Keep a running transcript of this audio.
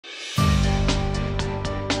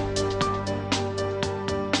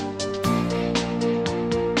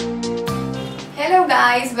Hello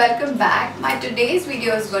guys, welcome back. My today's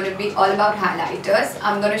video is going to be all about highlighters.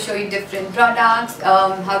 I'm going to show you different products,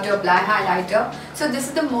 how to apply highlighter. So this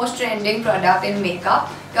is the most trending product in makeup.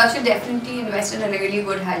 You should definitely invest in a really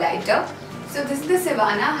good highlighter. So this is the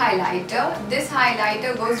Savannah highlighter. This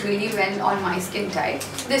highlighter goes really well on my skin type.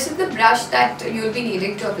 This is the brush that you'll be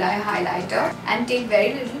needing to apply a highlighter, and take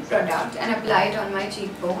very little product and apply it on my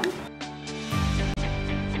cheekbone.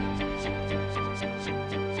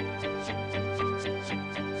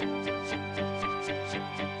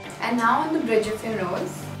 And now on the bridge of your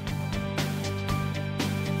nose.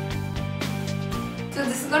 So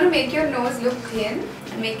this is going to make your nose look thin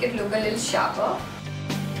and make it look a little sharper.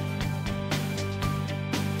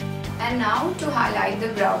 And now to highlight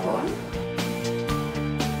the brow bone.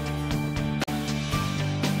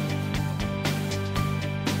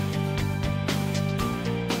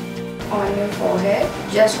 On your forehead,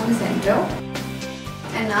 just on the center.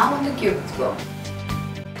 And now on the cupid's bow.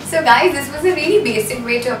 So guys, this was a really basic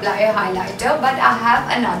way to apply a highlighter, but I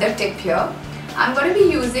have another tip here. I'm going to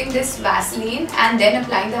be using this Vaseline and then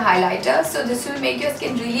applying the highlighter. So this will make your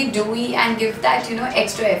skin really dewy and give that,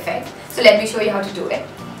 extra effect. So let me show you how to do it.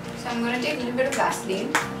 So I'm going to take a little bit of Vaseline,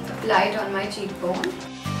 apply it on my cheekbone.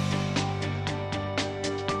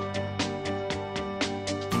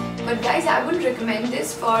 But guys, I would recommend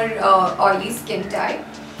this for oily skin type.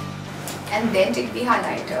 And then take the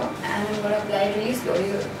highlighter and I'm going to apply really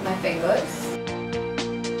slowly with my fingers.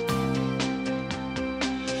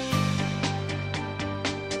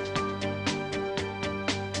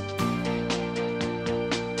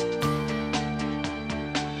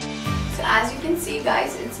 So as you can see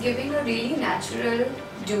guys, it's giving a really natural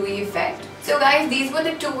dewy effect. So guys, these were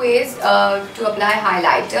the two ways to apply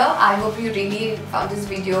highlighter. I hope you really found this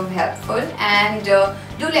video helpful, and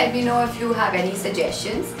do let me know if you have any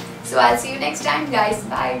suggestions. So I'll see you next time guys.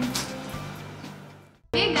 Bye.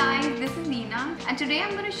 Hey guys, this is Neena, and today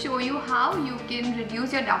I'm going to show you how you can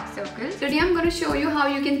reduce your dark circles. Today I'm going to show you how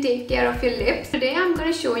you can take care of your lips. Today I'm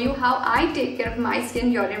going to show you how I take care of my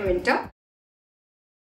skin during winter.